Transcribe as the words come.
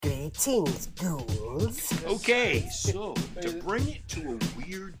Greetings, ghouls. Okay, so to bring it to a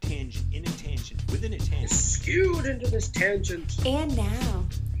weird tangent, in a tangent, within a tangent. Skewed into this tangent. And now,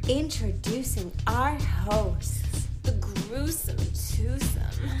 introducing our hosts, the gruesome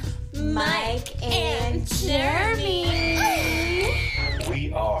twosome, Mike and Jeremy.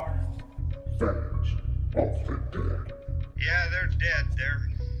 We are Fans of the Dead. Yeah, they're dead. They're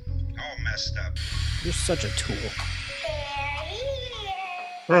all messed up. You're such a tool.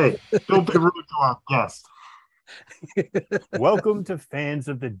 Hey, don't be rude to our guest. Welcome to Fans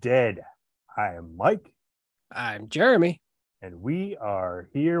of the Dead. I am Mike. I'm Jeremy. And we are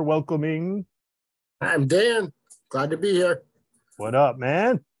here welcoming... I'm Dan. Glad to be here. What up,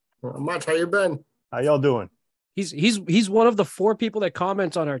 man? Not much. How you been? How y'all doing? He's one of the 4 people that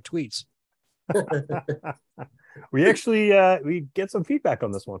comments on our tweets. We actually we get some feedback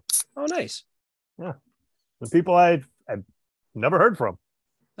on this one. Oh, nice. Yeah. The people I've never heard from.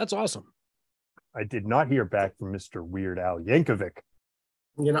 That's awesome. I did not hear back from Mr. Weird Al Yankovic.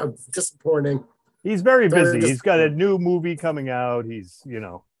 You know, disappointing. He's very busy. He's got a new movie coming out. He's,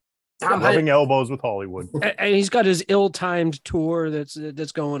 rubbing elbows with Hollywood. And he's got his ill-timed tour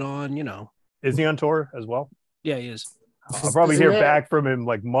that's going on, Is he on tour as well? Yeah, he is. I'll probably hear back from him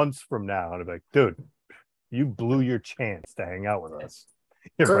like months from now. And I'll be like, dude, you blew your chance to hang out with us.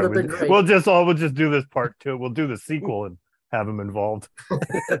 We'll just do this part 2. We'll do the sequel and have him involved.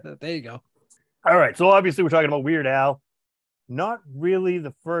 There you go. All right. So obviously we're talking about Weird Al. Not really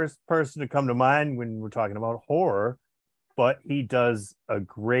the first person to come to mind when we're talking about horror, but he does a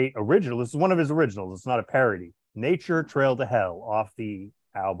great original. This is one of his originals. It's not a parody. Nature Trail to Hell off the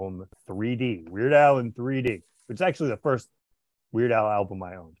album 3D. Weird Al in 3D, which is actually the first Weird Al album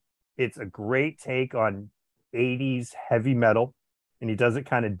I owned. It's a great take on 80s heavy metal, and he does it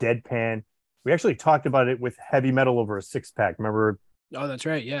kind of deadpan. We actually talked about it with heavy metal over a 6-pack. Remember? Oh, that's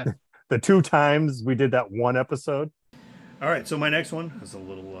right. Yeah. The 2 times we did that one episode. All right. So my next one is a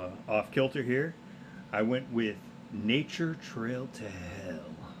little off kilter here. I went with Nature Trail to Hell.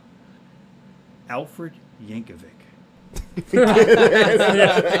 Alfred Yankovic.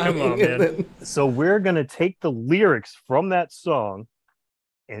 Come on, man. So we're going to take the lyrics from that song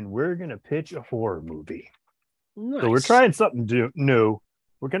and we're going to pitch a horror movie. Nice. So we're trying something new.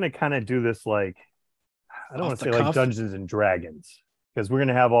 We're going to kind of do this like, I don't want to say like Dungeons and Dragons, because we're going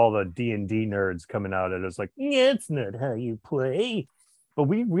to have all the D&D nerds coming out at us like, yeah, it's not how you play. But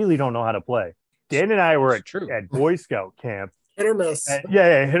we really don't know how to play. Dan and I were at Boy Scout camp. Hit or miss.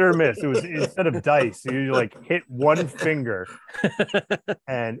 Yeah, hit or miss. It was instead of dice, you like hit one finger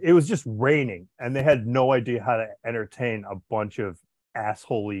and it was just raining. And they had no idea how to entertain a bunch of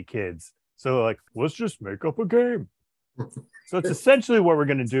assholey kids. So like, let's just make up a game. So it's essentially what we're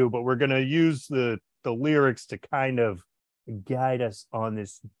going to do, but we're going to use the lyrics to kind of guide us on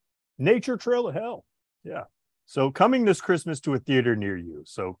this nature trail of hell. Yeah. So coming this Christmas to a theater near you.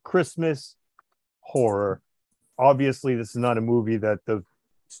 So Christmas horror. Obviously, this is not a movie that the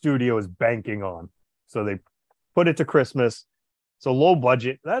studio is banking on. So they put it to Christmas. So low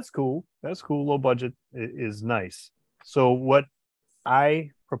budget. That's cool. Low budget is nice. So what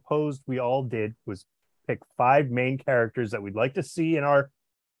I proposed we all did was pick 5 main characters that we'd like to see in our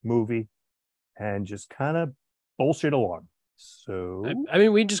movie and just kind of bullshit along. So I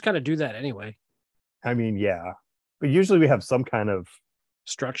mean, we just kind of do that anyway. I mean, yeah. But usually we have some kind of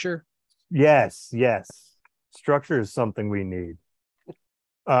structure. Yes. Structure is something we need.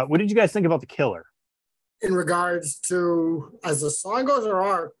 What did you guys think about the killer? In regards to, as the song goes, there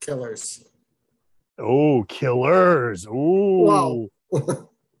are killers. Oh, killers. Oh. Wow.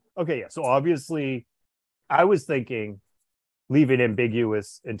 Okay, yeah. So obviously, I was thinking leave it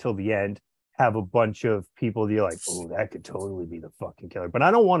ambiguous until the end. Have a bunch of people that you're like, oh, that could totally be the fucking killer. But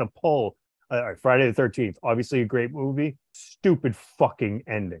I don't want to pull Friday the 13th. Obviously, a great movie. Stupid fucking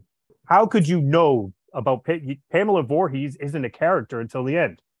ending. How could you know about Pamela Voorhees isn't a character until the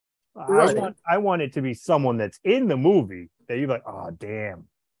end? Right. I want it to be someone that's in the movie that you're like, oh, damn.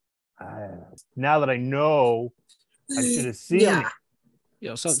 Now that I know, I should have seen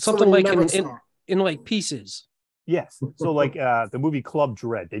it. Something like in like pieces. Yes. So like the movie Club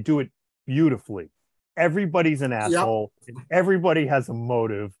Dread, they do it beautifully. Everybody's an asshole. Yep. And everybody has a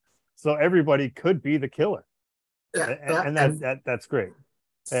motive. So everybody could be the killer. Yeah, and that's great.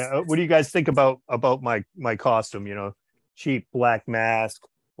 What do you guys think about my costume? Cheap black mask,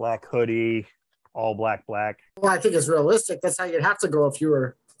 black hoodie, all black. Well, I think it's realistic. That's how you'd have to go if you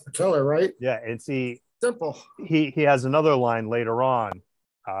were a killer, right? Yeah, and see, simple. He has another line later on.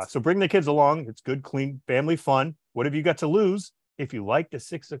 So bring the kids along. It's good, clean family fun. What have you got to lose if you like the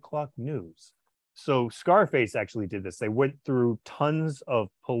 6 o'clock news? So Scarface actually did this. They went through tons of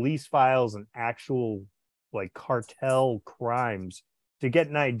police files and actual like cartel crimes to get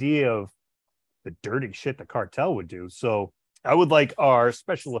an idea of the dirty shit the cartel would do. So I would like our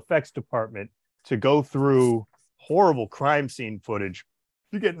special effects department to go through horrible crime scene footage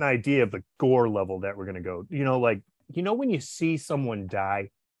to get an idea of the gore level that we're going to go. When you see someone die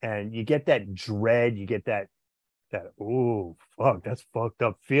and you get that dread, you get that oh fuck, that's fucked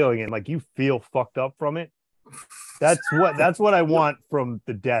up feeling, and like you feel fucked up from it. That's what I want from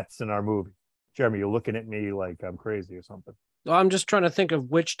the deaths in our movie. Jeremy, you're looking at me like I'm crazy or something. Well, I'm just trying to think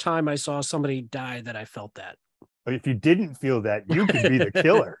of which time I saw somebody die that I felt that. If you didn't feel that, you could be the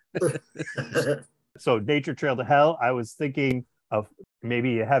killer. So Nature Trail to Hell, I was thinking of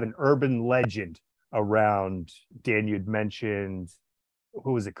maybe you have an urban legend around. Dan, you'd mentioned,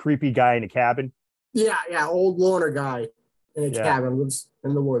 who was a creepy guy in a cabin? Yeah, old loner guy in a cabin, lives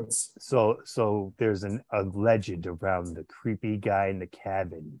in the woods. So there's a legend around the creepy guy in the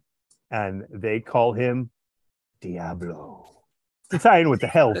cabin, and they call him Diablo. To tie in with the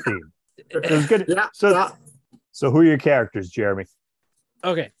hell theme. It was good. Yeah. So who are your characters, Jeremy?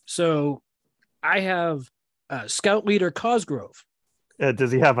 Okay, so I have Scout Leader Cosgrove.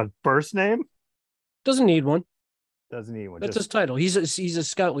 Does he have a first name? Doesn't need one. Doesn't need one. That's his title. He's a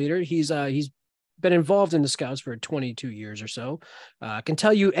scout leader. He's been involved in the scouts for 22 years or so. Can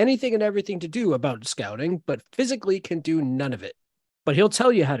tell you anything and everything to do about scouting, but physically can do none of it. But he'll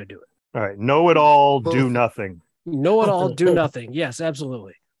tell you how to do it. All right. Know it all, do nothing. Know it all, do nothing. Yes,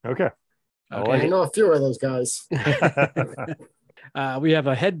 absolutely. Okay. I know a few of those guys. We have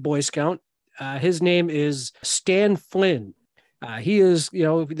a head Boy Scout. His name is Stan Flynn. He is,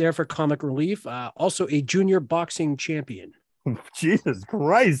 there for comic relief. Also a junior boxing champion. Jesus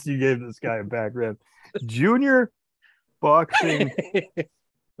Christ, you gave this guy a background. Junior boxing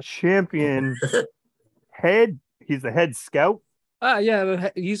champion. He's the head scout. Yeah,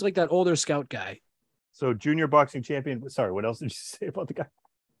 he's like that older scout guy. So junior boxing champion. Sorry, what else did you say about the guy?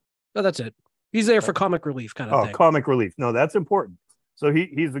 No, that's it. He's there for comic relief kind of thing. Comic relief. No, that's important. So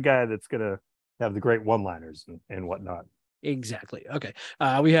he's the guy that's going to have the great one-liners and whatnot. Exactly. Okay.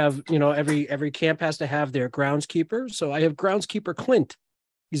 We have, every camp has to have their groundskeeper. So I have groundskeeper Clint.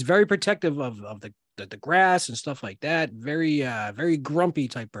 He's very protective of the grass and stuff like that. Very, very grumpy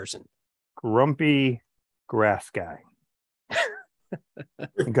type person. Grumpy grass guy.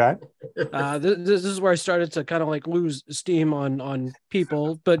 Okay. This is where I started to kind of like lose steam on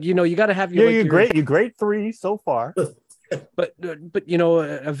people, but you got to have you're great 3 so far. But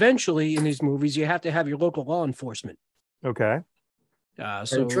eventually in these movies you have to have your local law enforcement. Okay.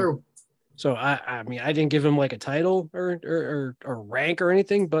 So true. So I mean I didn't give him like a title or rank or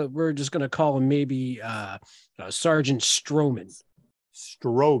anything, but we're just gonna call him maybe Sergeant Stroman.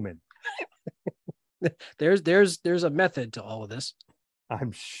 Stroman. There's a method to all of this.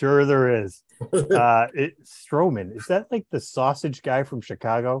 I'm sure there is. Stroman, is that like the sausage guy from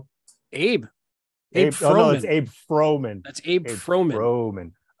Chicago? Abe Froman. Oh, no, it's Abe Froman. That's Abe Froman.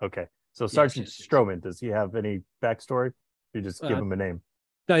 Froman. Okay. So Sergeant Stroman, does he have any backstory? You just give him a name.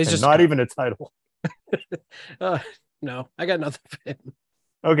 No, he's just not even a title. No, I got nothing for him.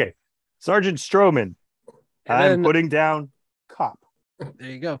 Okay. Sergeant Stroman. I'm putting down cop.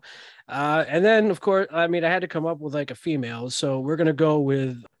 There you go. And then, of course, I mean, I had to come up with like a female. So we're going to go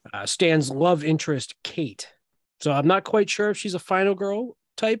with Stan's love interest, Kate. So I'm not quite sure if she's a final girl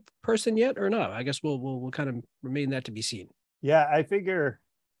type person yet or not. I guess we'll kind of remain that to be seen. Yeah, I figure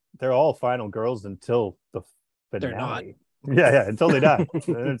they're all final girls until the finale. They're not. Yeah, until they die.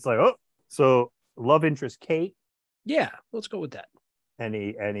 And it's like, oh, so love interest, Kate. Yeah, let's go with that.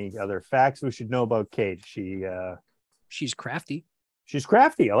 Any other facts we should know about Kate? She's crafty. She's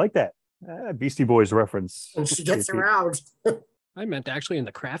crafty. I like that. Beastie Boys reference. And she gets around. I meant actually in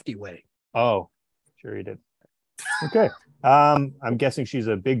the crafty way. Oh, sure you did. Okay. I'm guessing she's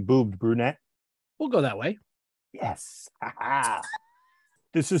a big boobed brunette. We'll go that way. Yes.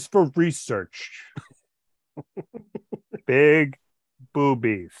 This is for research. Big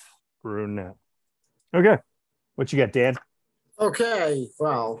boobies brunette. Okay. What you got, Dan? Okay.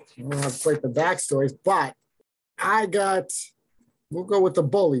 Well, I don't have quite the backstories, but we'll go with the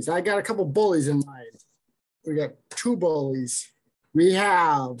bullies. I got a couple bullies in mind. We got 2 bullies. We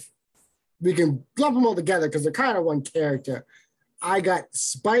can lump them all together because they're kind of one character. I got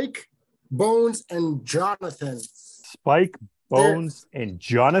Spike, Bones, and Jonathan. Spike, Bones, and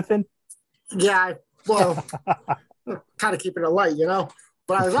Jonathan? Yeah, well, kind of keeping it light,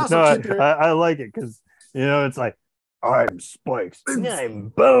 But I was also keeping it... I like it because, it's like, I'm Spike. I'm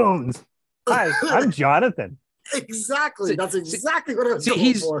Bones. Hi, I'm Jonathan. Exactly. That's exactly what I was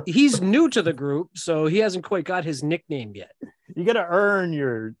going for. He's new to the group, so he hasn't quite got his nickname yet. You got to earn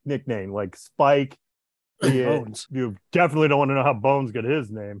your nickname, like Spike. Bones. You definitely don't want to know how Bones got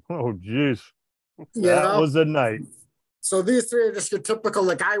his name. Oh, jeez. Yeah. That was a night. So these three are just your typical,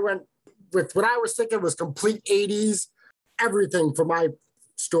 like I went with what I was thinking was complete 80s, everything for my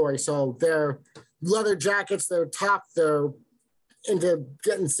story. So they're leather jackets, they're top, they're into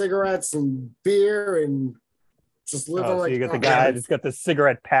getting cigarettes and beer and just living so like you got the guy that's got the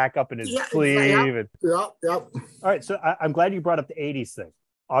cigarette pack up in his sleeve. Yep. All right. So I'm glad you brought up the 80s thing.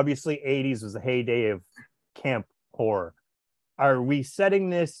 Obviously, 80s was the heyday of camp horror. Are we setting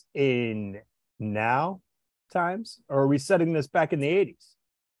this in now times, or are we setting this back in the 80s?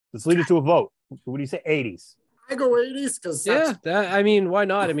 Let's lead it to a vote. What do you say, 80s? I go 80s because I mean, why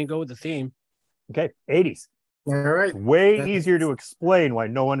not? I mean, go with the theme. Okay, 80s. All right. Way easier to explain why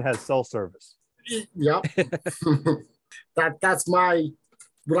no one has cell service. Yep. That's my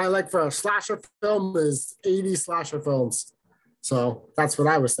what I like for a slasher film is 80s slasher films. So that's what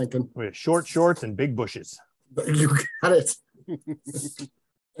I was thinking. With short shorts and big bushes. You got it.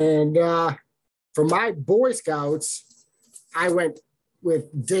 And for my Boy Scouts, I went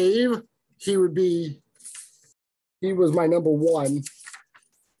with Dave. He was my number one.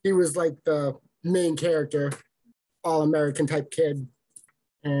 He was like the main character, all-American type kid.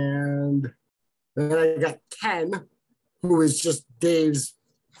 And then I got Ken, who was just Dave's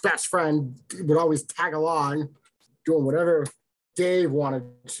best friend. He would always tag along, doing whatever Dave wanted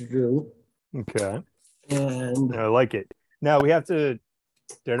to do. Okay. And I like it. Now they're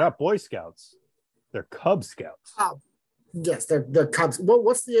not Boy Scouts. They're Cub Scouts. Yes, they're Cubs.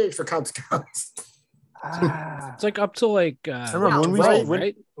 What's the age for Cub Scouts? It's like up to like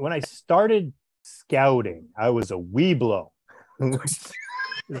remember when I started scouting, I was a Weeblo. It's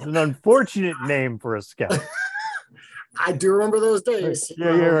an unfortunate name for a scout. I do remember those days.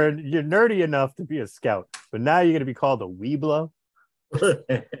 Yeah, you're nerdy enough to be a scout, but now you're going to be called a Weeblo.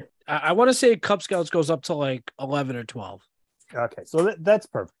 I want to say Cub Scouts goes up to like 11 or 12. Okay, so that's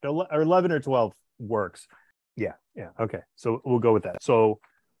perfect. 11 or 12 works. Yeah. Okay, so we'll go with that. So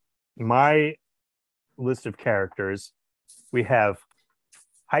my list of characters, we have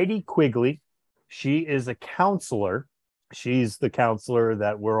Heidi Quigley. She is a counselor. She's the counselor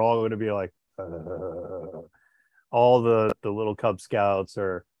that we're all going to be like, all the little Cub Scouts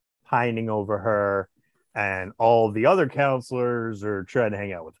are pining over her, and all the other counselors are trying to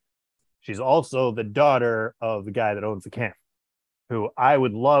hang out with her. She's also the daughter of the guy that owns the camp, who I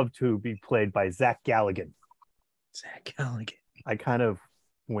would love to be played by Zach Galligan. Zach Galligan. I kind of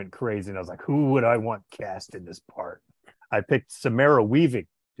went crazy, and I was like, who would I want cast in this part? I picked Samara Weaving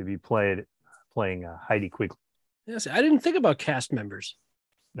to be playing Heidi Quigley. Yes, I didn't think about cast members.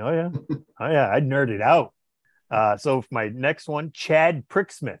 Oh yeah, I nerded out. So for my next one, Chad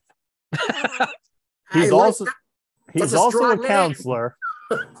Pricksmith. He's also a counselor.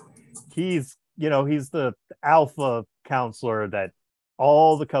 He's the alpha counselor that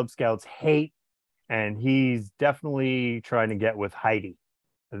all the Cub Scouts hate, and he's definitely trying to get with Heidi.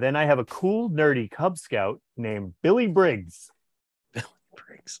 And then I have a cool, nerdy Cub Scout named Billy Briggs. Billy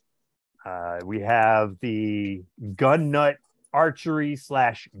Briggs. We have the gun nut archery /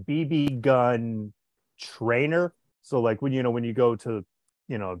 BB gun trainer. So like when you go to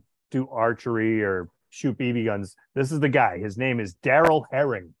do archery or shoot BB guns, this is the guy. His name is Daryl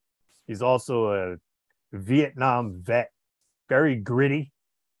Herring. He's also a Vietnam vet. Very gritty,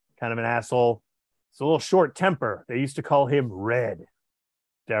 kind of an asshole. It's a little short temper. They used to call him Red.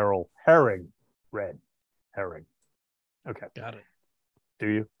 Daryl Herring. Red Herring. Okay. Got it. Do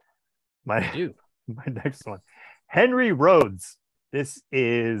you? I do. My next one. Henry Rhodes. This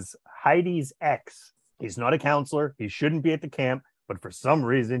is Heidi's ex. He's not a counselor. He shouldn't be at the camp, but for some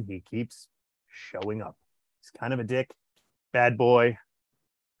reason, he keeps showing up. He's kind of a dick. Bad boy.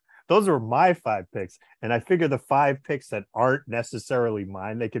 Those are my 5 picks. And I figure the 5 picks that aren't necessarily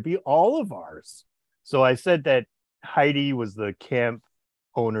mine, they could be all of ours. So I said that Heidi was the camp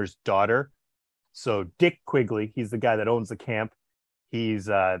owner's daughter. So Dick Quigley, he's the guy that owns the camp. He's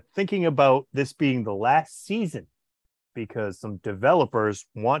thinking about this being the last season because some developers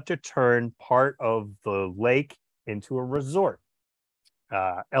want to turn part of the lake into a resort.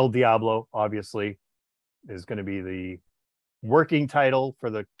 El Diablo, obviously, is going to be the working title for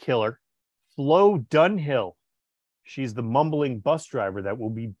the killer. Flo Dunhill, she's the mumbling bus driver that will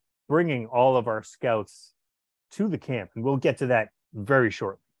be bringing all of our scouts to the camp. And we'll get to that very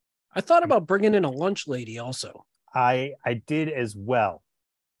shortly. I thought about bringing in a lunch lady also. I did as well,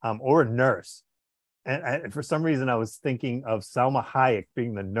 or a nurse. And for some reason, I was thinking of Salma Hayek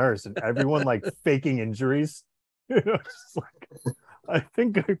being the nurse and everyone like faking injuries Just like, I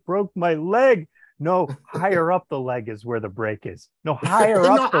think I broke my leg. No, higher up the leg is where the break is. No, higher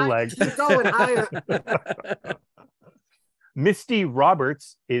up the leg. Keep going higher. Misty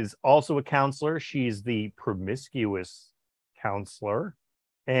Roberts is also a counselor. She's the promiscuous counselor.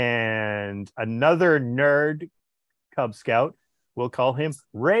 And another nerd Cub Scout, we'll call him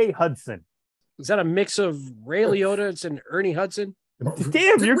Ray Hudson. Is that a mix of Ray Liotta and Ernie Hudson?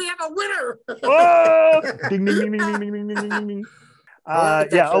 Damn, We have a winner. Oh! Ding, ding, ding, ding, ding, ding, ding, ding, ding.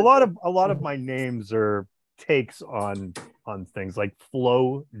 Yeah, a lot of my names are takes on things like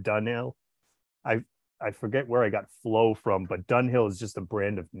Flo Dunhill. I forget where I got Flo from, but Dunhill is just a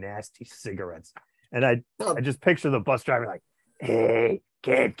brand of nasty cigarettes. And I just picture the bus driver like, hey,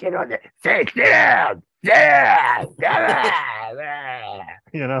 kid, get on there, take it out. Yeah.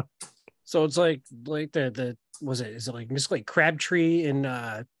 You know? So it's like the is it like Miss like Crabtree in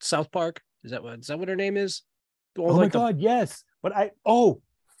South Park? Is that what her name is? Oh my God, yes. But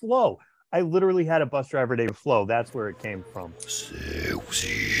Flo. I literally had a bus driver named Flo. That's where it came from.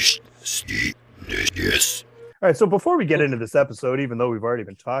 All right, so before we get into this episode, even though we've already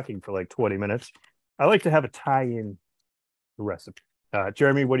been talking for like 20 minutes, I like to have a tie-in recipe.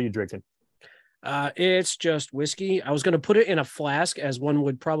 Jeremy, what are you drinking? It's just whiskey. I was going to put it in a flask, as one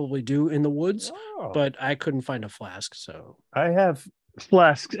would probably do in the woods, but I couldn't find a flask. So I have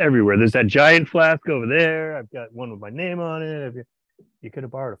flasks everywhere. There's that giant flask over there. I've got one with my name on it. You could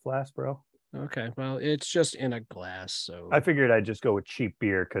have borrowed a flask, bro. Okay, well, it's just in a glass. So I figured I'd just go with cheap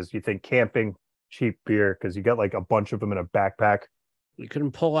beer because you think camping, cheap beer, because you got like a bunch of them in a backpack. You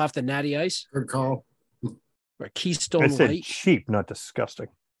couldn't pull off the Natty Ice Good call. or Keystone I said Light. cheap, not disgusting.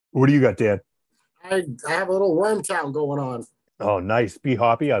 What do you got, Dan? I have a little Wormtown going on. Oh, nice. Be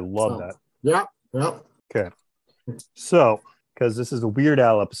hoppy. I love that. Yep. Okay. So, because this is a Weird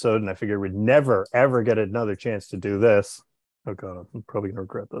Al episode, and I figured we'd never, ever get another chance to do this. Oh, God, I'm probably going to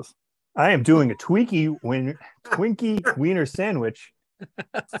regret this. I am doing a Twinkie Wiener sandwich,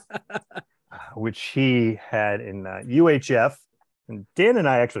 which he had in UHF. And Dan and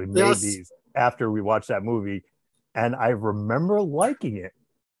I actually made these after we watched that movie, and I remember liking it.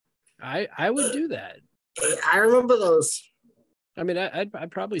 I would do that. I remember those. I mean,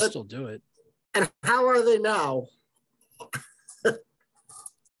 I'd probably still do it. And how are they now?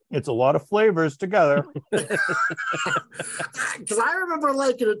 It's a lot of flavors together. Because I remember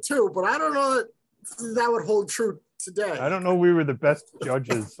liking it too, but I don't know that would hold true today. I don't know. We were the best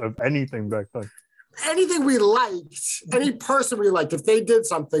judges of anything back then. Anything we liked, any person we liked, if they did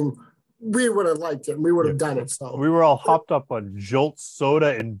something, we would have liked it. And we would have done it. So we were all hopped up on Jolt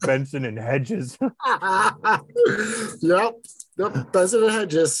Soda and Benson and Hedges. Yep. Benson and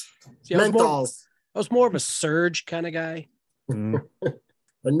Hedges. See, Menthols. I was more of a Surge kind of guy. Mm.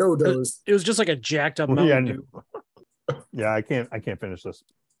 I know those. It was just like a jacked up Mountain Dew. Yeah, I can't finish this.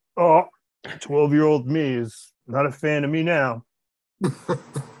 Oh, 12-year-old me is not a fan of me now.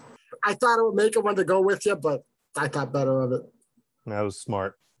 I thought it would make it one to go with you, but I thought better of it. That was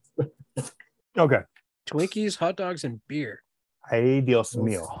smart. Okay. Twinkies, hot dogs, and beer. Ay, Dios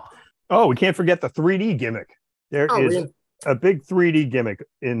mío. Oh, we can't forget the 3D gimmick. There is a big 3D gimmick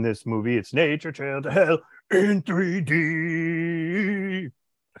in this movie. It's Nature Trail to Hell in 3D.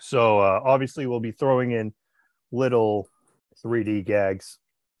 So obviously we'll be throwing in little 3D gags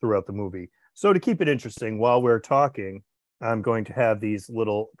throughout the movie. So to keep it interesting, while we're talking, I'm going to have these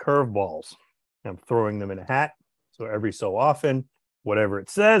little curveballs. I'm throwing them in a hat. So every so often, whatever it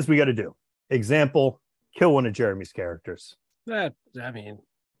says, we got to do. Example, kill one of Jeremy's characters.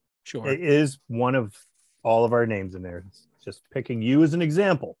 Sure. It is one of all of our names in there. It's just picking you as an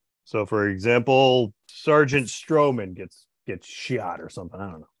example. So for example, Sergeant Stroman gets shot or something. I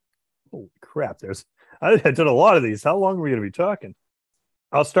don't know. Holy crap. I did a lot of these. How long are we going to be talking?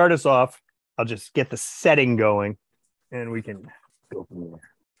 I'll start us off. I'll just get the setting going and we can go from there.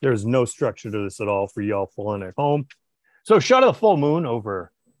 There's no structure to this at all for y'all fooling at home. So shot of the full moon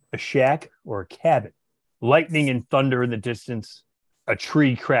over a shack or a cabin. Lightning and thunder in the distance. A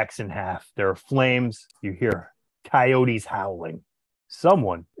tree cracks in half. There are flames. You hear coyotes howling.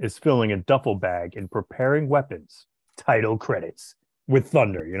 Someone is filling a duffel bag and preparing weapons. Title credits with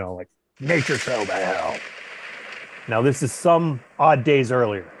thunder, like Nature Trail to Hell. Now, this is some odd days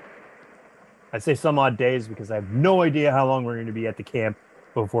earlier. I say some odd days because I have no idea how long we're going to be at the camp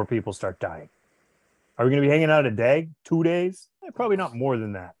before people start dying. Are we going to be hanging out a day, 2 days? Probably not more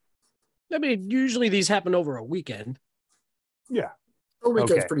than that. I mean, usually these happen over a weekend. Yeah. The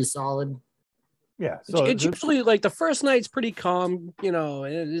weekend's pretty solid. Yeah. So it's usually like the first night's pretty calm,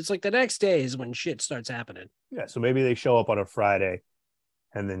 and it's like the next day is when shit starts happening. Yeah. So maybe they show up on a Friday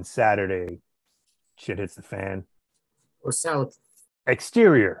and then Saturday, shit hits the fan. or south.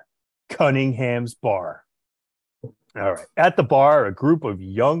 Exterior, Cunningham's bar. All right. At the bar, a group of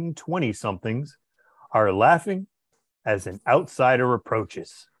young 20-somethings are laughing as an outsider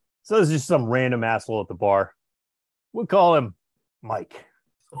approaches. So this is just some random asshole at the bar. We'll call him Mike.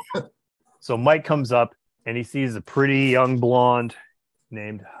 So Mike comes up and he sees a pretty young blonde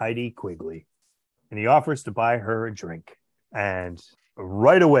named Heidi Quigley. And he offers to buy her a drink. And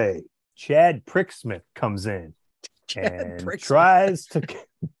right away, Chad Pricksmith comes in and tries to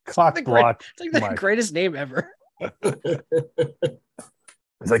cock block. It's like the greatest name ever. It's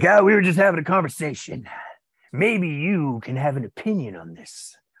like, we were just having a conversation. Maybe you can have an opinion on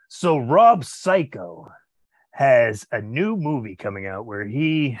this. So Rob Psycho has a new movie coming out where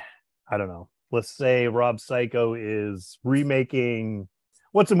I don't know, let's say Rob Psycho is remaking,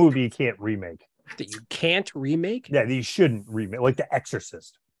 what's a movie you can't remake? That you can't remake? Yeah, that you shouldn't remake, like The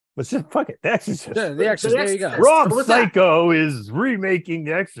Exorcist. Let's just fuck it, The Exorcist. Yeah, The Exorcist, there you go. Rob Psycho is remaking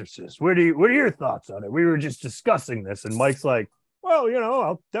The Exorcist. What are your thoughts on it? We were just discussing this, and Mike's like, well,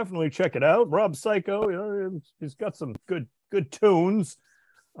 I'll definitely check it out. Rob Psycho, he's got some good tunes.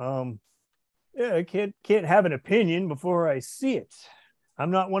 I can't have an opinion before I see it.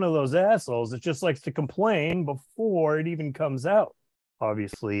 I'm not one of those assholes that just likes to complain before it even comes out.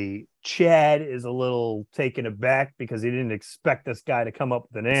 Obviously, Chad is a little taken aback because he didn't expect this guy to come up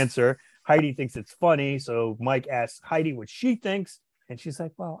with an answer. Heidi thinks it's funny, so Mike asks Heidi what she thinks, and she's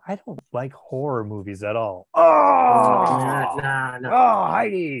like, well, I don't like horror movies at all. Oh, no,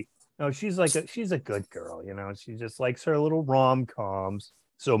 Heidi. No, she's a good girl, she just likes her little rom-coms.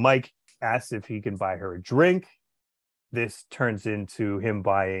 So Mike asks if he can buy her a drink. This turns into him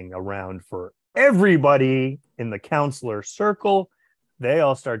buying a round for everybody in the counselor circle. They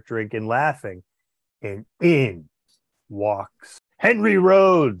all start drinking, laughing, and in walks Henry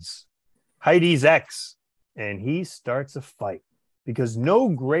Rhodes, Heidi's ex, and he starts a fight because no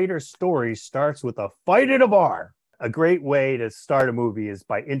greater story starts with a fight at a bar. A great way to start a movie is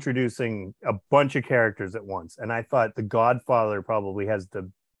by introducing a bunch of characters at once. And I thought The Godfather probably has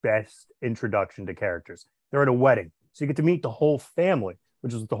the best introduction to characters. They're at a wedding, so you get to meet the whole family,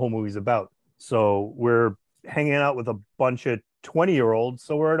 which is what the whole movie's about. So we're hanging out with a bunch of 20-year-olds,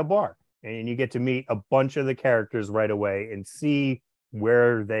 so we're at a bar, and you get to meet a bunch of the characters right away and see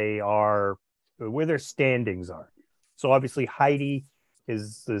where they are, where their standings are. So obviously Heidi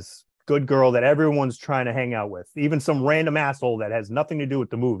is this good girl that everyone's trying to hang out with, even some random asshole that has nothing to do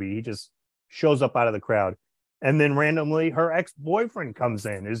with the movie. He just shows up out of the crowd, and then randomly her ex-boyfriend comes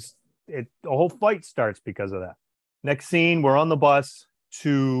in. The whole fight starts because of that. Next scene, we're on the bus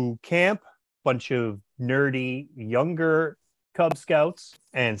to camp. Bunch of nerdy younger Cub Scouts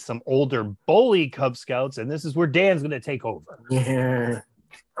and some older bully Cub Scouts, and this is where Dan's going to take over. Yeah.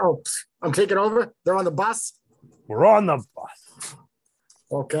 Oh, I'm taking over? They're on the bus? We're on the bus.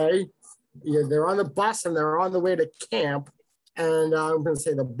 Okay. Yeah, they're on the bus and they're on the way to camp, and I'm going to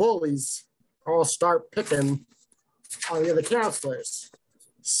say the bullies all start picking on the other counselors.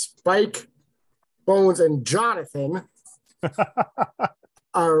 Spike, Bones, and Jonathan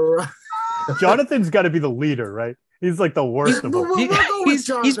are... Jonathan's got to be the leader, right? He's like the worst of them. He's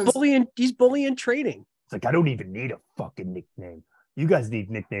bullying training. It's like, I don't even need a fucking nickname. You guys need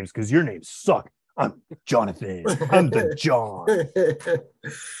nicknames because your names suck. I'm Jonathan. I'm the John.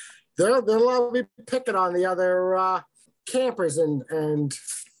 They'll be picking on the other campers and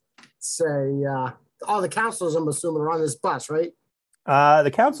say all the counselors, I'm assuming, are on this bus, right?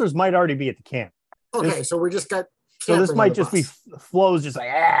 The counselors might already be at the camp. Okay, so we just got... So this might just be Flo's just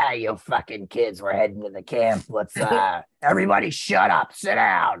like, you fucking kids, we're heading to the camp. Let's everybody shut up, sit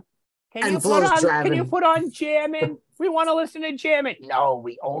down. Can you put on jamming? We want to listen to jamming. No,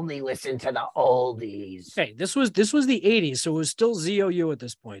 we only listen to the oldies. Hey, this was the 80s, so it was still ZOU at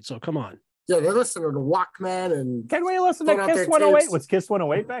this point. So come on. Yeah, they're listening to Walkman and... Can we listen to Kiss 108? Was Kiss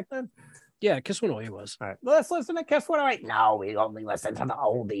 108 back then? Yeah, Kiss 108 was. All right, let's listen to Kiss 108. No, we only listen to the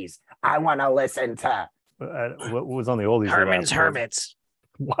oldies. I want to listen to... what was on the oldies? Herman's Hermits.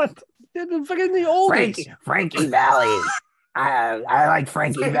 What? The fucking the oldies. Frankie Valli. I like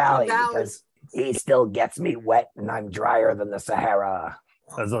Frankie Valli because he still gets me wet and I'm drier than the Sahara.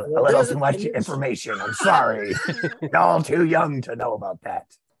 That's a little too much information. I'm sorry. You're all too young to know about that.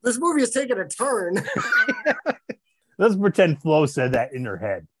 This movie is taking a turn. Let's pretend Flo said that in her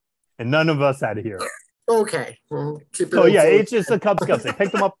head, and none of us had to hear it. Okay. It's just the Cub Scouts. They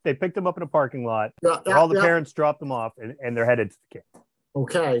picked them up. They picked them up in a parking lot. All the parents dropped them off, and they're headed to the camp.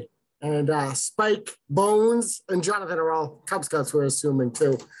 Okay. And Spike, Bones, and Jonathan are all Cub Scouts, we're assuming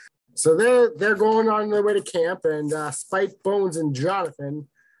too. So they're going on their way to camp, and Spike, Bones, and Jonathan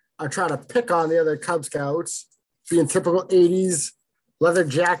are trying to pick on the other Cub Scouts being typical 80s leather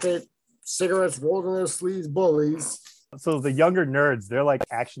jacket, cigarettes rolled in their sleeves, bullies. So the younger nerds, they're like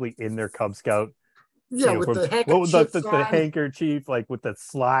actually in their Cub Scout. Yeah, with the handkerchief. The handkerchief, like with the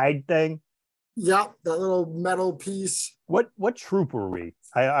slide thing. Yep, that little metal piece. What troop were we?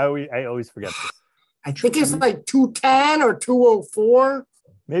 I always forget this. I think it's like 210 or 204.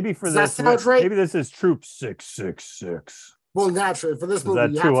 Maybe for Does this, that sound right? maybe this is Troop 666. Well, naturally, for this Is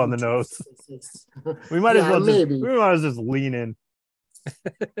movie, that too on the nose? We might as well just lean in.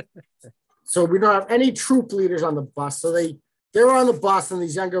 So we don't have any troop leaders on the bus. So they're on the bus, and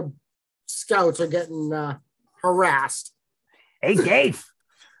these younger scouts are getting harassed. Hey, Dave.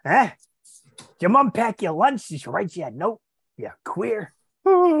 Huh? Your mom pack your lunch? She writes you a note. Yeah, queer.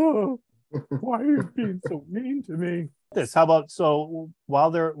 Oh, why are you being so mean to me? How about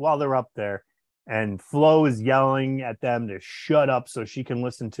while they're up there and Flo is yelling at them to shut up so she can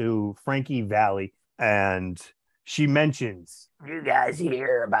listen to Frankie Valli, and she mentions, you guys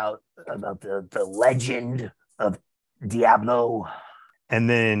hear about the legend of Diablo? And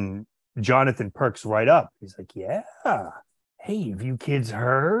then Jonathan perks right up. He's like, yeah. Hey, have you kids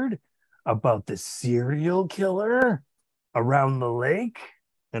heard about the serial killer around the lake?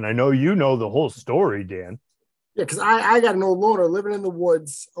 And I know you know the whole story, Dan. Yeah, because I got an old loner living in the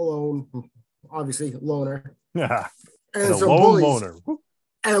woods alone. Obviously, loner. Yeah. And some bullies. Loner.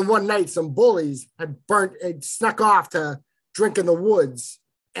 And one night, some bullies had snuck off to drink in the woods.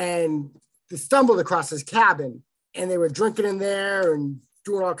 And they stumbled across his cabin. And they were drinking in there and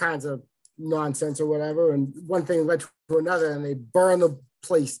doing all kinds of nonsense or whatever. And one thing led to another, and they burned the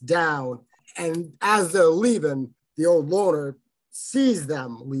place down. And as they're leaving, the old loner sees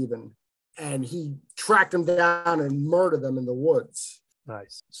them leaving, and he tracked them down and murdered them in the woods.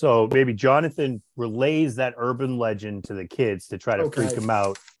 Nice. So maybe Jonathan relays that urban legend to the kids to try to freak them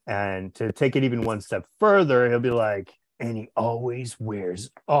out. And to take it even one step further, he'll be like, and he always wears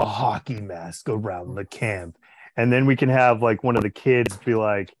a hockey mask around the camp. And then we can have like one of the kids be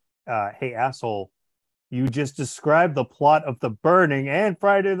like, hey, asshole, you just described the plot of The Burning and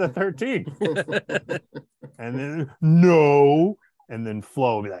Friday the 13th. And then, no. And then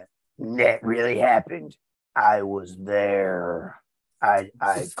Flo will be like, that really happened. I was there. I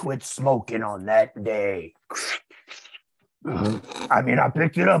quit smoking on that day. I mean, I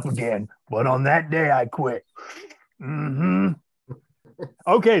picked it up again, but on that day I quit. Mm-hmm.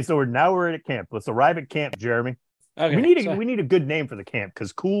 Okay, so we're at camp. Let's arrive at camp, Jeremy. Okay, we need a good name for the camp,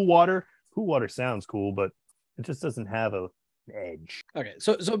 because Cool Water sounds cool, but it just doesn't have an edge. Okay,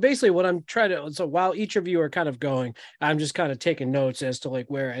 so basically what I'm trying to, so while each of you are kind of going, I'm just kind of taking notes as to like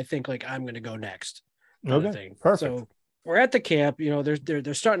where I think like I'm going to go next. Okay, perfect. So we're at the camp,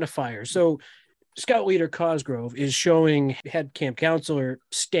 they're starting to fire. So Scout Leader Cosgrove is showing head camp counselor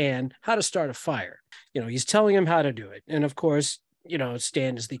Stan how to start a fire. He's telling him how to do it. And of course,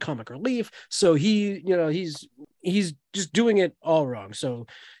 Stan is the comic relief. So he's just doing it all wrong. So,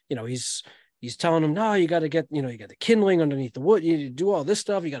 he's telling him, no, you got to get, you got the kindling underneath the wood. You need to do all this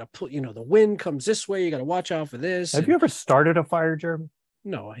stuff. You got to put, the wind comes this way. You got to watch out for this. Have you ever started a fire, Jeremy?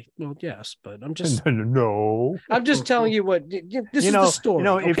 No, yes, but I'm just no. I'm just telling you what this is the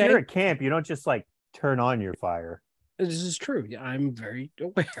story. If you're at camp, you don't just like turn on your fire. This is true. Yeah, I'm very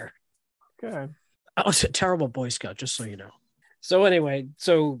aware. Okay. I was a terrible Boy Scout, just so you know. So anyway,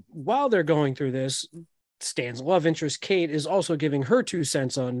 while they're going through this, Stan's love interest, Kate, is also giving her 2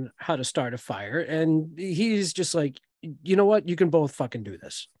 cents on how to start a fire. And he's just like, you know what? You can both fucking do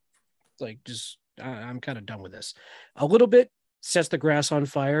this. It's like, I'm kind of done with this. A little bit sets the grass on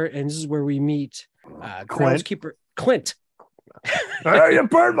fire. And this is where we meet groundskeeper Clint. Hey, you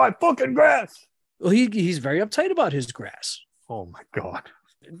burned my fucking grass. Well, he's very uptight about his grass. Oh my God.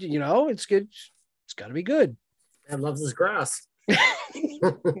 It's good. It's got to be good. Man loves his grass.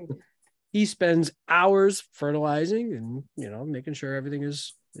 He spends hours fertilizing and making sure everything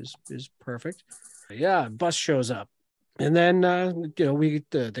is perfect. Yeah, bus shows up, and then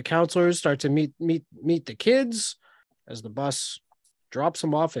the counselors start to meet the kids as the bus drops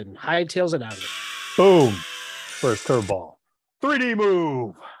them off and hightails it out of it. Boom! First curveball. 3D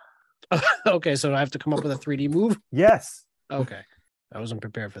move. Okay, so I have to come up with a 3D move. Yes. Okay, I wasn't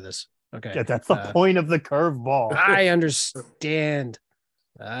prepared for this. Okay, yeah, that's the point of the curveball. I understand.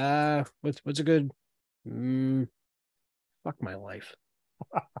 What's a good fuck my life.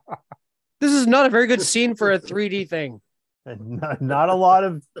 This is not a very good scene for a 3D thing. Not a lot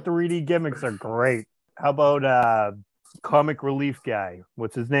of 3D gimmicks are great. How about comic relief guy?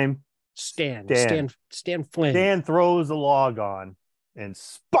 What's his name? Stan Flynn. Stan throws a log on and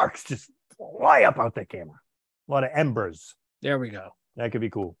sparks just fly up out the camera. A lot of embers. There we go. That could be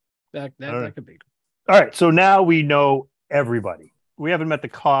cool. That could be. All right, so now we know everybody. We haven't met the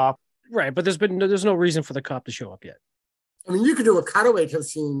cop. Right, but there's no reason for the cop to show up yet. I mean, you could do a cutaway to the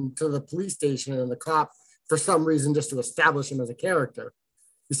scene to the police station and the cop for some reason just to establish him as a character.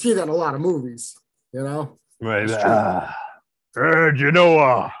 You see that in a lot of movies, you know? Right.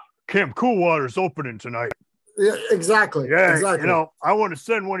 Camp Coolwater's opening tonight. Yeah, exactly. Yeah, exactly. I want to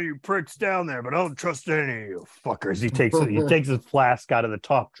send one of you pricks down there, but I don't trust any of you fuckers. He takes his flask out of the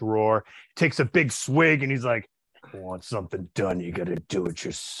top drawer, takes a big swig, and he's like, want something done, you got to do it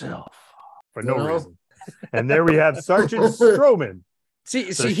yourself for no reason. And there we have Sergeant Strowman,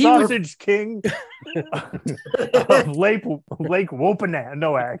 See, the he sausage king of Lake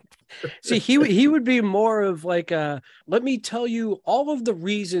Wampanoag. See, he would be more of like let me tell you all of the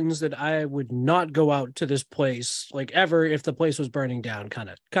reasons that I would not go out to this place like ever if the place was burning down kind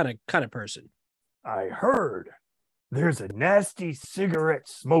of person. I heard there's a nasty cigarette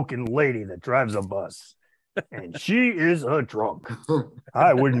smoking lady that drives a bus, and she is a drunk.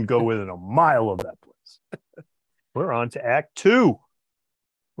 I wouldn't go within a mile of that place. We're on to Act 2,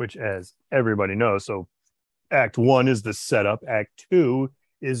 which, as everybody knows, so Act 1 is the setup. Act 2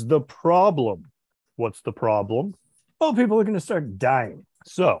 is the problem. What's the problem? Well, people are going to start dying.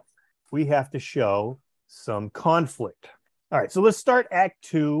 So we have to show some conflict. All right, so let's start Act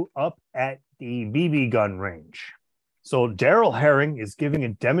 2 up at the BB gun range. So Daryl Herring is giving a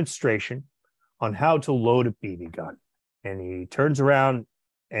demonstration on how to load a BB gun. And he turns around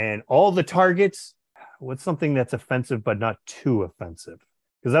and all the targets, what's something that's offensive but not too offensive?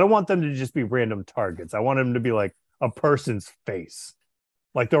 Because I don't want them to just be random targets. I want them to be like a person's face.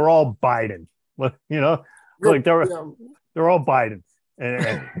 Like they're all Biden, you know? Like they're all Biden.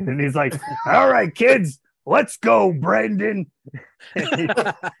 And he's like, all right, kids, let's go, Brandon.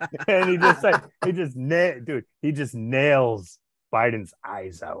 And he just nails Biden's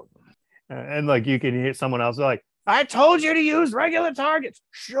eyes out. And like you can hear someone else like, I told you to use regular targets.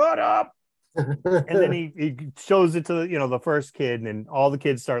 Shut up. And then he shows it to the first kid, and all the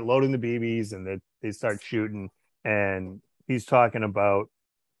kids start loading the BBs and they start shooting. And he's talking about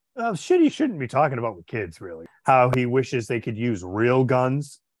shit he shouldn't be talking about with kids, really. How he wishes they could use real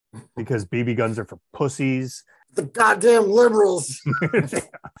guns because BB guns are for pussies. The goddamn liberals.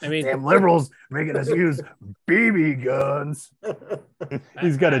 I mean, damn liberals making us use BB guns.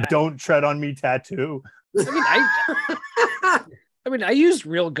 He's got a "Don't Tread on Me" tattoo. I mean, I used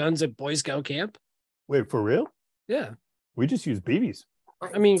real guns at Boy Scout camp. Wait, for real? Yeah. We just used BBs.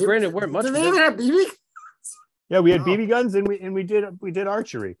 I mean, granted, weren't much. Did they even have BB? Yeah, we had BB guns and we did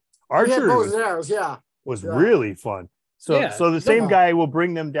archery. Archery was really fun. So the same guy will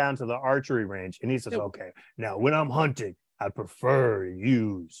bring them down to the archery range, and he says, okay, now when I'm hunting, I prefer to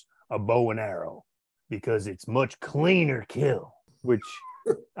use a bow and arrow because it's much cleaner kill, which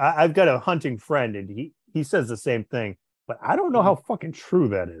I've got a hunting friend, and he says the same thing, but I don't know how fucking true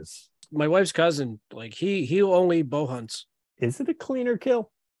that is. My wife's cousin, like he only bow hunts. Is it a cleaner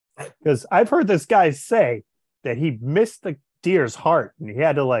kill? Because I've heard this guy say that he missed the deer's heart and he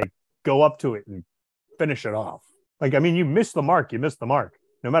had to like go up to it and finish it off. Like, I mean, you miss the mark,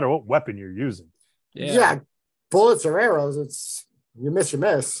 no matter what weapon you're using. Yeah. Bullets or arrows, you miss.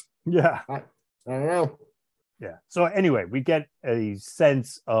 Yeah. I don't know. Yeah. So anyway, we get a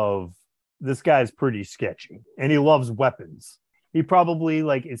sense of this guy's pretty sketchy and he loves weapons. He probably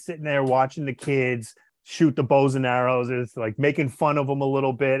is sitting there watching the kids shoot the bows and arrows. It's like making fun of them a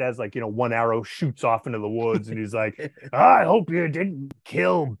little bit as one arrow shoots off into the woods. And he's like, I hope you didn't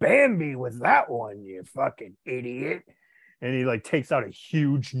kill Bambi with that one, you fucking idiot. And he takes out a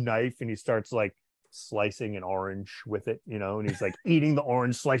huge knife and he starts slicing an orange with it, and he's eating the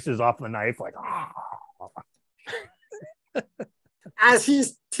orange slices off the knife. As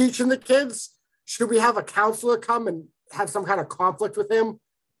he's teaching the kids, should we have a counselor come and have some kind of conflict with him?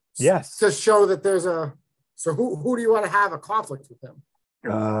 Yes. To show that there's so who do you want to have a conflict with him?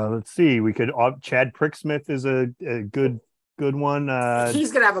 Let's see. We could Chad Pricksmith is a good one.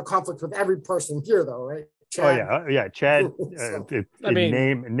 He's gonna have a conflict with every person here, though, right? Chad. Oh yeah. Chad.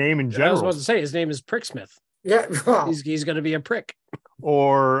 Name in general. I was about to say his name is Pricksmith. Yeah, well, he's going to be a prick.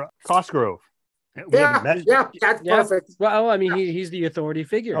 Or Cosgrove. That's perfect. Well, I mean, he's the authority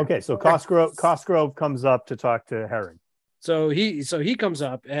figure. Okay, so Cosgrove comes up to talk to Herring. So he comes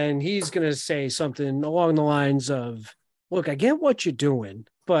up and he's going to say something along the lines of, look, I get what you're doing,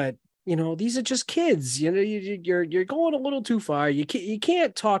 but these are just kids. You're going a little too far. You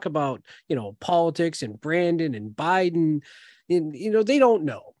can't talk about, politics and Brandon and Biden. And, they don't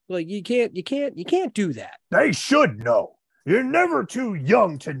know. You can't do that. They should know. You're never too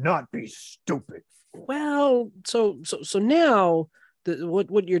young to not be stupid. Well, so now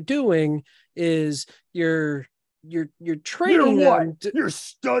what you're doing is you're training You're them. what? You're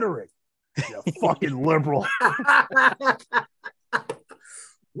stuttering. You fucking liberal.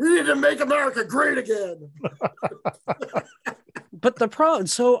 We need to make America great again. But the problem,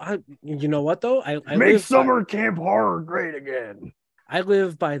 you know what though? I Make live summer camp horror great again. I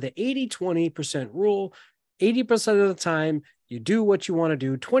live by the 80-20% rule. 80% of the time, you do what you want to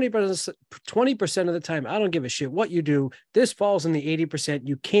do. 20% of the time, I don't give a shit what you do. This falls in the 80%.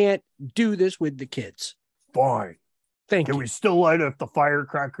 You can't do this with the kids. Fine. Thank Can you. we still light up the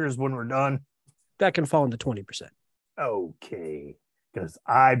firecrackers when we're done? That can fall into 20%. Okay. Because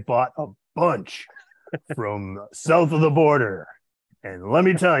I bought a bunch from south of the border. And let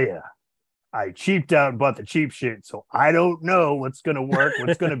me tell you, I cheaped out and bought the cheap shit. So I don't know what's going to work,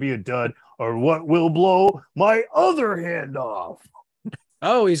 what's going to be a dud, or what will blow my other hand off.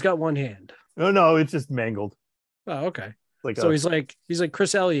 Oh, he's got one hand. No, it's just mangled. Oh, okay. Like So he's like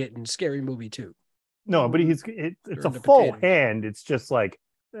Chris Elliott in Scary Movie 2. No, but it's a the full potato. hand. It's just like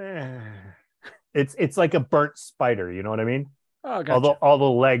it's like a burnt spider. You know what I mean? Oh, gotcha. All the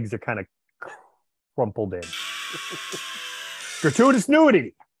legs are kind of crumpled in. Gratuitous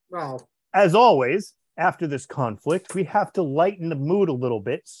nudity. Well, As always, after this conflict, we have to lighten the mood a little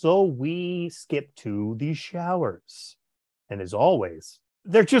bit, so we skip to the showers. And as always,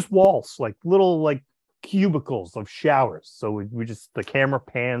 they're just walls, like little cubicles of showers. So the camera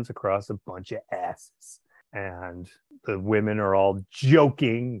pans across a bunch of asses. And the women are all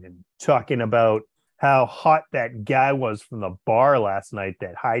joking and talking about how hot that guy was from the bar last night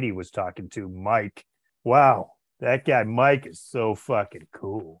that Heidi was talking to, Mike. Wow, that guy Mike is so fucking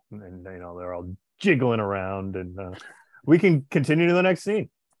cool. And they're all jiggling around, and we can continue to the next scene.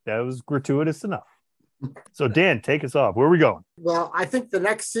 That was gratuitous enough. So Dan, take us off. Where are we going? well, I think the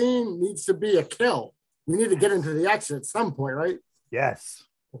next scene needs to be a kill. We need to get into the action at some point, right? Yes.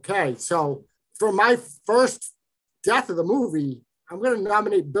 Okay, so for my first death of the movie, I'm going to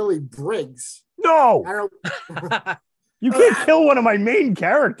nominate Billy Briggs. No, I don't. you can't kill one of my main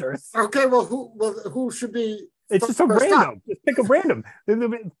characters. Okay, well, who should be? It's just a first random. up? Just pick a random.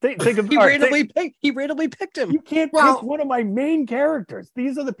 Think of He all right, randomly picked him. You can't Well- pick one of my main characters.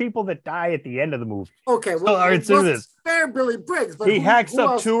 These are the people that die at the end of the movie. Okay, well, all right, so let's this. spare Billy Briggs. But He hacks who up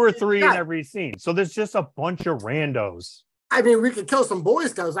else 2 or we 3 in got? every scene. So there's just a bunch of randos. I mean, we could kill some Boy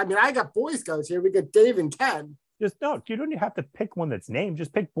Scouts. I mean, I got Boy Scouts here. We got Dave and Ken. You don't have to pick one that's named.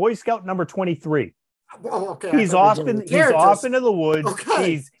 Just pick Boy Scout number 23. Oh, okay. I He's thought we off were in doing characters. the woods.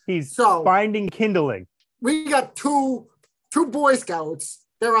 Okay. He's So- finding kindling. We got two Boy Scouts.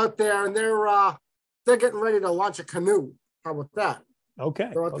 They're out there and they're getting ready to launch a canoe. How about that? Okay.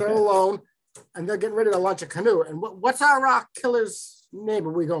 They're out there okay. alone, and they're getting ready to launch a canoe. And what's our killer's name?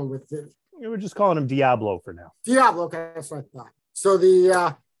 Are we going with? We're just calling him Diablo for now. Diablo. Okay, that's what I thought. So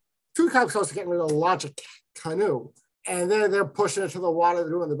the 2 Cub Scouts are getting ready to launch a canoe, and they're pushing it to the water. They're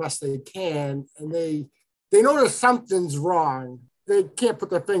doing the best they can, and they notice something's wrong. They can't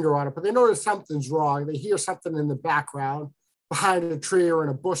put their finger on it, but they notice something's wrong. They hear something in the background behind a tree or in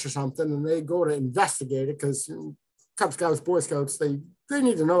a bush or something, and they go to investigate it because Cub Scouts, Boy Scouts, they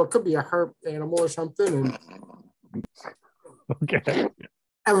need to know. It could be a hurt animal or something, Okay.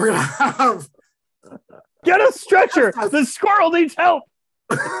 and we're gonna have. Get a stretcher. The squirrel needs help.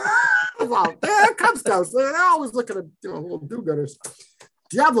 Well, they're Cub Scouts. They're always looking at little do-gooders.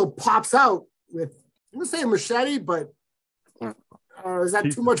 Diablo pops out with, I'm gonna say a machete, but is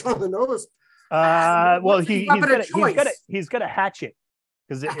that too much on the nose? Well, What's his weapon of choice? he's got a hatchet.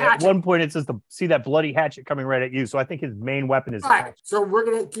 Because at hatchet. one point it says to see that bloody hatchet coming right at you. So I think his main weapon is All a right, hatchet. so we're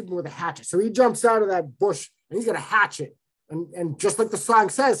gonna keep him with a hatchet. So he jumps out of that bush and he's got a hatchet, and just like the song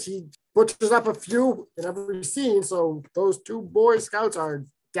says, he butchers up a few in every scene. So those 2 Boy Scouts are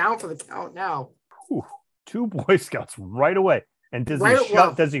down for the count now. Ooh, 2 Boy Scouts right away. And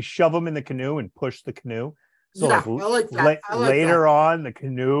does he shove them in the canoe and push the canoe? So Yeah, I like that. I like later on, the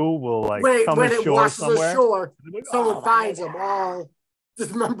canoe will come when it ashore washes somewhere. ashore, Like, someone oh, finds them all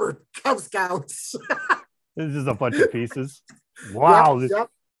dismembered Cub Scouts. This is a bunch of pieces. Wow. Yep.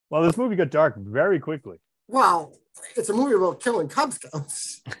 Well, this movie got dark very quickly. Well, it's a movie about killing Cub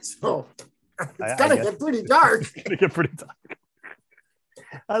Scouts, so it's I gonna guess. get pretty dark. It's gonna get pretty dark.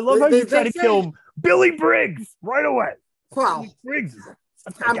 I love how you try to kill Billy Briggs right away. Well, Billy Briggs is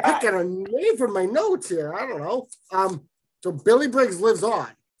that's my I'm guy. picking a name from my notes here. I don't know. So Billy Briggs lives on.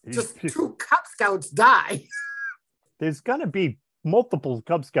 Just 2 Cub Scouts die. There's gonna be multiple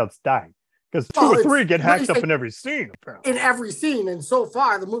Cub Scouts dying because 2 Well, or 3 it's get hacked up like- in every scene. Apparently, In every scene, and so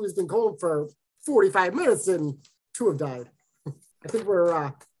far the movie's been going for 45 minutes, and 2 have died. I think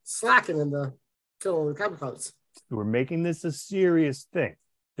we're slacking in the killing of the Cub Scouts. we're making this a serious thing.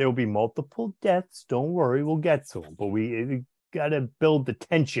 There will be multiple deaths. Don't worry, we'll get to them. But we got to build the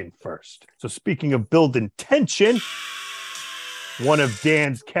tension first. So speaking of building tension, one of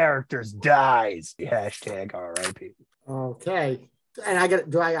Dan's characters dies. Hashtag RIP. Okay. And I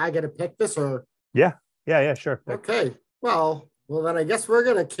get to pick this or? Yeah, sure. Okay. Well, then I guess we're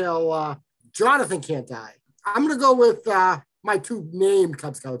gonna kill Jonathan can't die. I'm gonna go with my two named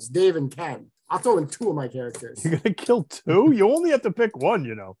Cub Scouts, Dave and Ken. I'll throw in two of my characters. You're gonna kill two? You only have to pick one,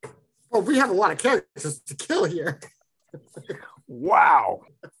 you know. Well, we have a lot of characters to kill here. Wow.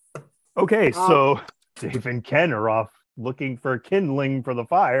 Okay, so Dave and Ken are off looking for kindling for the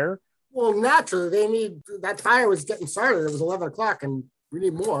fire. Well, naturally, they need that fire was getting started. It was 11 o'clock, and we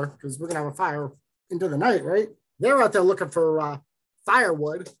need more because we're gonna have a fire into the night, right? They're out there looking for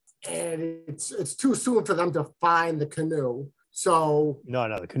firewood, and it's too soon for them to find the canoe. So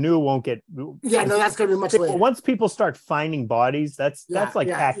no, the canoe won't get. Yeah, no, that's gonna be much later. Once people start finding bodies, that's like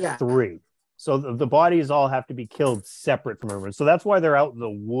Act 3. So the bodies all have to be killed separate from everyone. So that's why they're out in the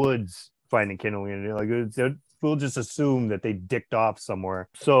woods finding kindling. And like we'll just assume that they dicked off somewhere.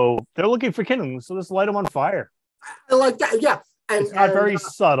 So they're looking for kindling. So let's light them on fire. I like that. Yeah, and, it's not very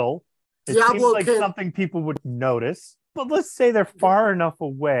subtle. It seems like something people would notice. But let's say they're far enough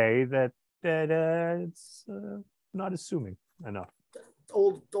away that it's not assuming enough.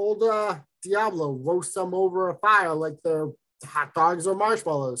 Old Diablo roasts them over a fire like they're hot dogs or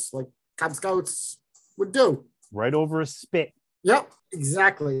marshmallows, like Cub Scouts would do. Right over a spit. Yep,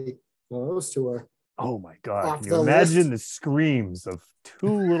 exactly. Well, those two are. Oh my God! Can you imagine the screams of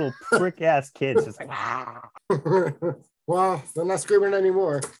two little prick ass kids? Just like, ah. Well, they're not screaming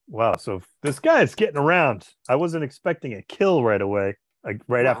anymore. Wow! So this guy is getting around. I wasn't expecting a kill right away, like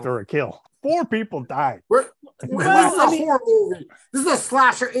right after a kill. 4 people died. This is a horror movie. This is a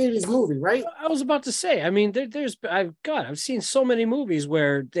slasher 80s movie, right? I was about to say. I mean, I've seen so many movies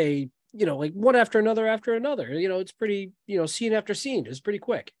where they, like one after another. It's pretty, scene after scene. It's pretty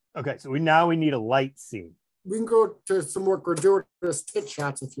quick. Okay, so we need a light scene. We can go to some more gratuitous tit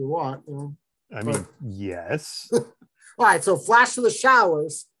shots if you want. I mean, yes. All right, so flash to the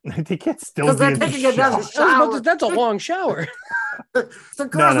showers. They can't still be in the shower. That's a long shower.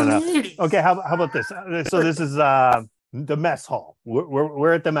 No. Okay, how about this? So this is the mess hall.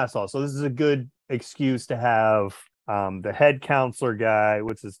 We're at the mess hall. So this is a good excuse to have the head counselor guy,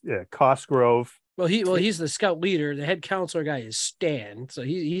 which is Cosgrove. Well, he's the scout leader. The head counselor guy is Stan. So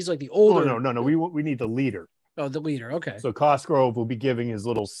he's like the older. Oh, no. We need the leader. Oh, the leader. Okay. So Cosgrove will be giving his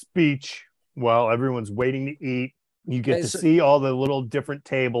little speech while everyone's waiting to eat. You get to see all the little different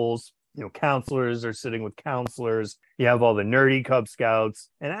tables. Counselors are sitting with counselors. You have all the nerdy Cub Scouts.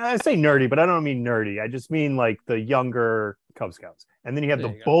 And I say nerdy, but I don't mean nerdy. I just mean like the younger Cub Scouts. And then you have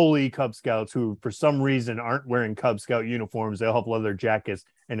the bully Cub Scouts who, for some reason, aren't wearing Cub Scout uniforms. They all have leather jackets,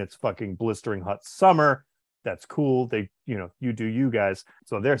 and it's fucking blistering hot summer. That's cool. They, you do you guys.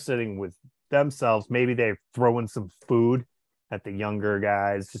 So they're sitting with themselves. Maybe they're throwing some food at the younger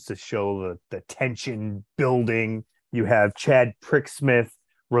guys just to show the tension building. You have Chad Pricksmith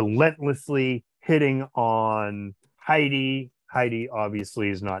relentlessly hitting on Heidi. Heidi obviously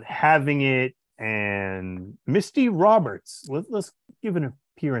is not having it. And Misty Roberts, let's give an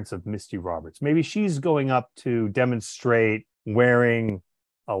appearance of Misty Roberts. Maybe she's going up to demonstrate wearing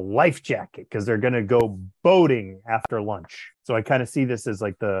a life jacket because they're going to go boating after lunch. So I kind of see this as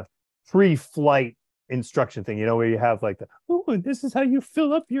like the pre-flight instruction thing, where you have like this is how you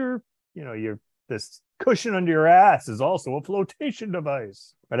fill up your this cushion under your ass is also a flotation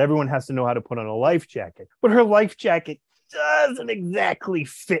device. But everyone has to know how to put on a life jacket. But her life jacket doesn't exactly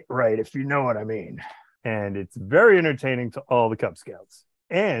fit right, if you know what I mean. And it's very entertaining to all the Cub Scouts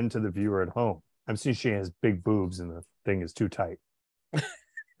and to the viewer at home. I'm seeing she has big boobs and the thing is too tight.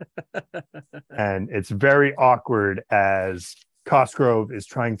 And it's very awkward as Cosgrove is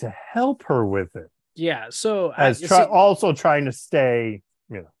trying to help her with it. Yeah. So also trying to stay,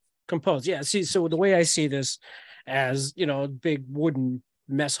 composed. Yeah. See, so the way I see this as, a big wooden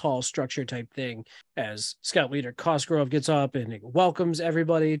mess hall structure type thing, as scout leader Cosgrove gets up and welcomes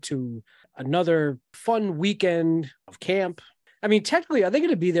everybody to another fun weekend of camp. I mean, technically, are they going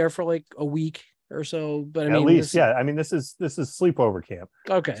to be there for like a week or so? But at least, yeah. I mean, this is sleepover camp.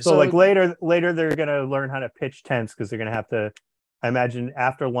 Okay. So like later they're going to learn how to pitch tents because they're going to have to, I imagine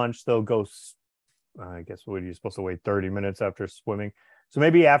after lunch, they'll go, I guess, what are you supposed to wait 30 minutes after swimming? So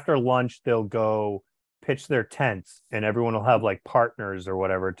maybe after lunch, they'll go pitch their tents and everyone will have like partners or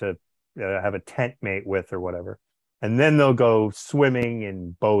whatever to have a tent mate with or whatever. And then they'll go swimming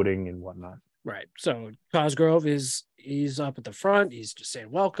and boating and whatnot. Right. So Cosgrove he's up at the front. He's just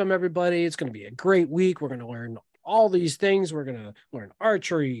saying, welcome everybody. It's going to be a great week. We're going to learn all these things. We're going to learn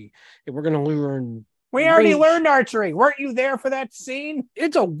archery. And we're going to learn. We already learned archery. Weren't you there for that scene?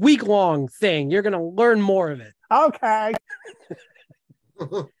 It's a week-long thing. You're going to learn more of it. Okay.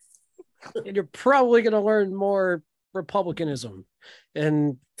 And you're probably going to learn more republicanism.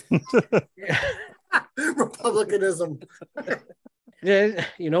 And Republicanism.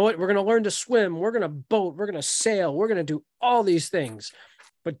 you know what? We're going to learn to swim. We're going to boat. We're going to sail. We're going to do all these things.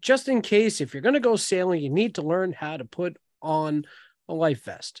 But just in case, if you're going to go sailing, you need to learn how to put on a life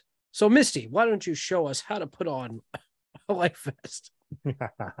vest. So, Misty, why don't you show us how to put on a life vest?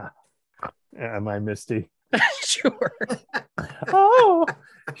 Am I Misty? Sure. Oh,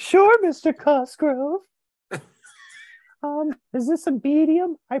 sure, Mr. Cosgrove. Is this a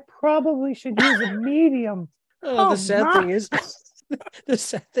medium? I probably should use a medium. The sad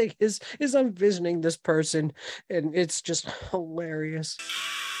thing is I'm visioning this person, and it's just hilarious.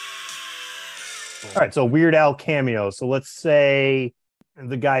 All right, so Weird Al cameo. So let's say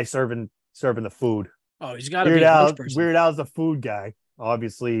the guy serving the food. Oh, he's got to be a host person. Weird Al's the food guy.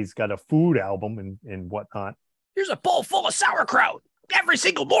 Obviously, he's got a food album and whatnot. Here's a bowl full of sauerkraut every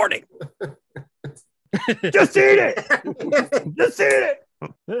single morning. Just eat it. Just eat it.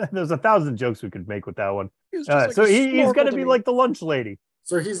 There's 1,000 jokes we could make with that one. He's So he's going to be like the lunch lady.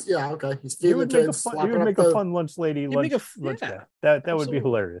 So he's okay. He's feeding the kids. You would make a fun lunch lady lunch guy. That would be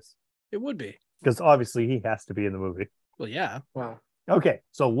hilarious. It would be. Because obviously he has to be in the movie. Well, yeah. Wow. Okay,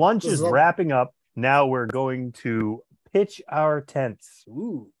 so lunch is wrapping up. Now we're going to pitch our tents.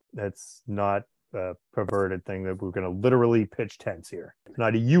 Ooh. That's not a perverted thing, that we're going to literally pitch tents here. It's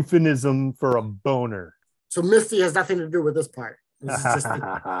not a euphemism for a boner. So Misty has nothing to do with this part. This is just the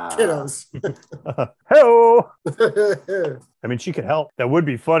kiddos. Hello. I mean, she could help. That would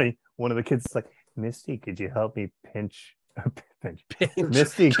be funny. One of the kids is like, Misty, could you help me pinch?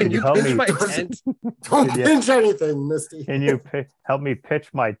 Misty, can you help me? My tent? Don't pinch anything, Misty. Can you help me pitch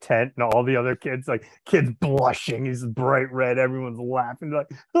my tent? And all the other kids, kids blushing. He's bright red. Everyone's laughing. Like,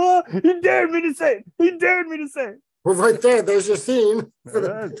 oh, he dared me to say it. He dared me to say it. Well, right there. There's your scene.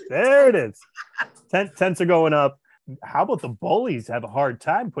 There it is. Tents are going up. How about the bullies have a hard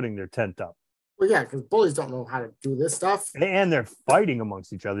time putting their tent up? Well, yeah, because bullies don't know how to do this stuff. And they're fighting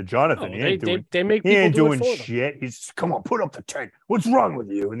amongst each other. Jonathan, they make people ain't do doing shit. He's just, come on, put up the tent. What's wrong with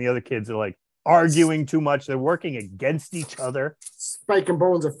you? And the other kids are arguing too much. They're working against each other. Spike and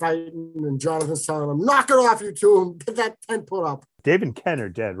Bones are fighting, and Jonathan's telling them, knock it off, you two, and get that tent put up. Dave and Ken are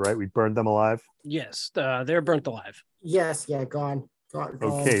dead, right? We burned them alive? Yes, they're burnt alive. Yes, gone.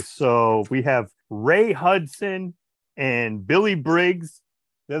 Okay, so we have Ray Hudson and Billy Briggs.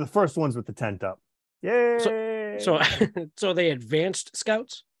 They're the first ones with the tent up. Yay! So they advanced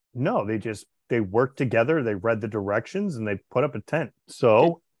scouts? No, they worked together. They read the directions and they put up a tent.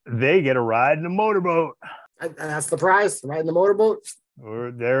 So they get a ride in a motorboat. And that's the prize, riding the motorboat.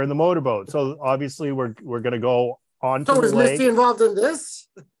 Or they're in the motorboat. So obviously we're gonna go on to the lake. So is Misty involved in this?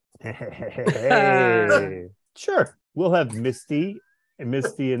 Hey. Sure. We'll have Misty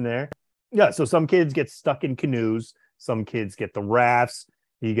in there. Yeah, so some kids get stuck in canoes. Some kids get the rafts.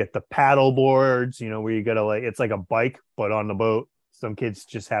 You get the paddle boards, where you gotta it's like a bike, but on the boat. Some kids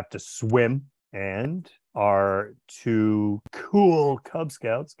just have to swim. And our two cool Cub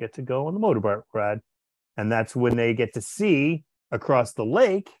Scouts get to go on the motorboat ride. And that's when they get to see across the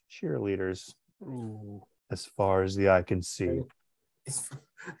lake cheerleaders. Ooh. As far as the eye can see. It's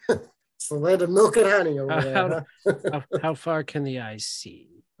the land of milk and honey over there. How far can the eye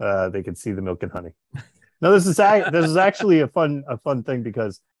see? They can see the milk and honey. No, this is actually a fun thing,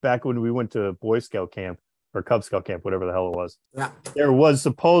 because back when we went to Boy Scout camp or Cub Scout camp, whatever the hell it was, there was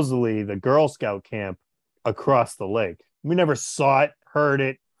supposedly the Girl Scout camp across the lake. We never saw it, heard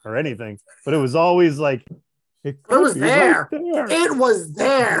it, or anything, but it was always it was there. Right there. It was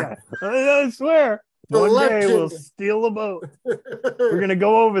there. I swear. One day we'll steal a boat. We're gonna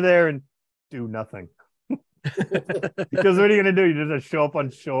go over there and do nothing. Because what are you gonna do? You just show up on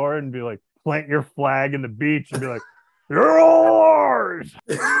shore and be like, plant your flag in the beach and be like, you're all ours.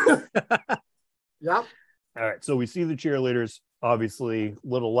 Yep. All right. So we see the cheerleaders. Obviously,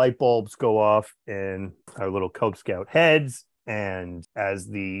 little light bulbs go off in our little Cub Scout heads. And as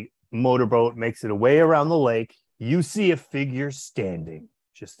the motorboat makes it away around the lake, you see a figure standing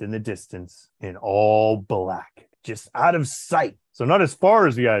just in the distance in all black, just out of sight. So not as far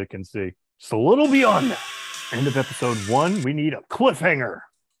as the eye can see, just a little beyond that. End of episode 1. We need a cliffhanger.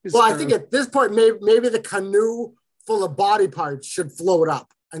 Well, I think at this point, maybe the canoe full of body parts should float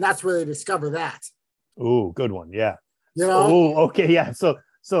up. And that's where they discover that. Ooh, good one. Yeah. Oh, okay. Yeah. So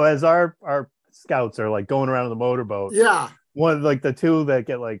as our scouts are going around in the motorboat. Yeah. One of the two that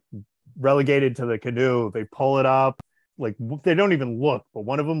get relegated to the canoe. They pull it up, like they don't even look, but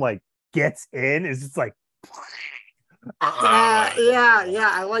one of them like gets in. Is just like, yeah,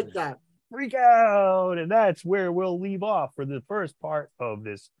 I like that. Freak out, and that's where we'll leave off for the first part of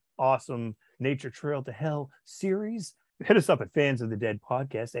this awesome Nature Trail to Hell series. Hit us up at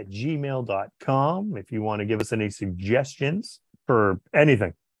fansofthedeadpodcast@gmail.com if you want to give us any suggestions for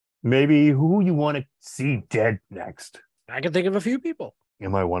anything. Maybe who you want to see dead next. I can think of a few people.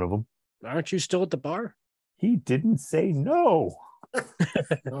 Am I one of them? Aren't you still at the bar? He didn't say no.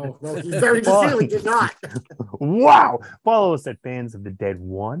 No, he very sincerely did not. Wow. Follow us at Fans of the Dead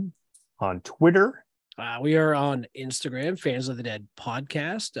 1 on Twitter. We are on Instagram, Fans of the Dead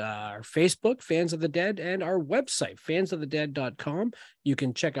Podcast, our Facebook, Fans of the Dead, and our website, fansofthedead.com. You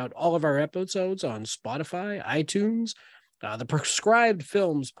can check out all of our episodes on Spotify, iTunes, the Prescribed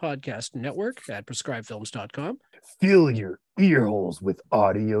Films Podcast Network at prescribedfilms.com. Fill your ear holes with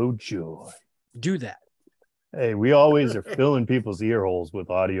audio joy. Do that. Hey, we always are filling people's ear holes with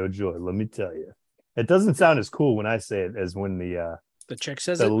audio joy, let me tell you. It doesn't sound as cool when I say it as when the chick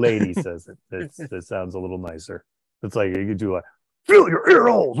says the it. lady says it. It sounds a little nicer. It's like you could do like, fill your ear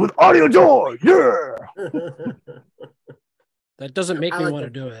holes with audio joy. Yeah. That doesn't make me want to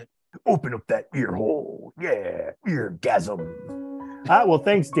do it. Open up that ear hole. Yeah. Eargasm. Well,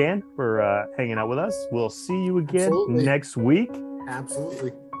 thanks, Dan, for hanging out with us. We'll see you again next week.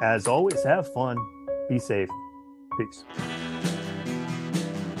 Absolutely. As always, have fun. Be safe. Peace.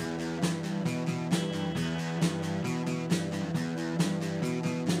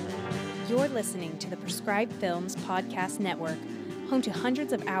 You're listening to the Prescribed Films Podcast Network, home to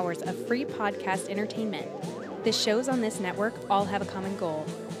hundreds of hours of free podcast entertainment. The shows on this network all have a common goal,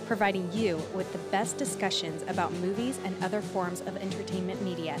 providing you with the best discussions about movies and other forms of entertainment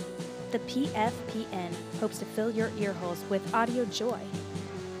media. The PFPN hopes to fill your earholes with audio joy.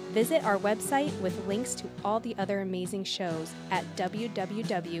 Visit our website with links to all the other amazing shows at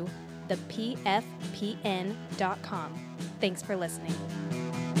www.thepfpn.com. Thanks for listening.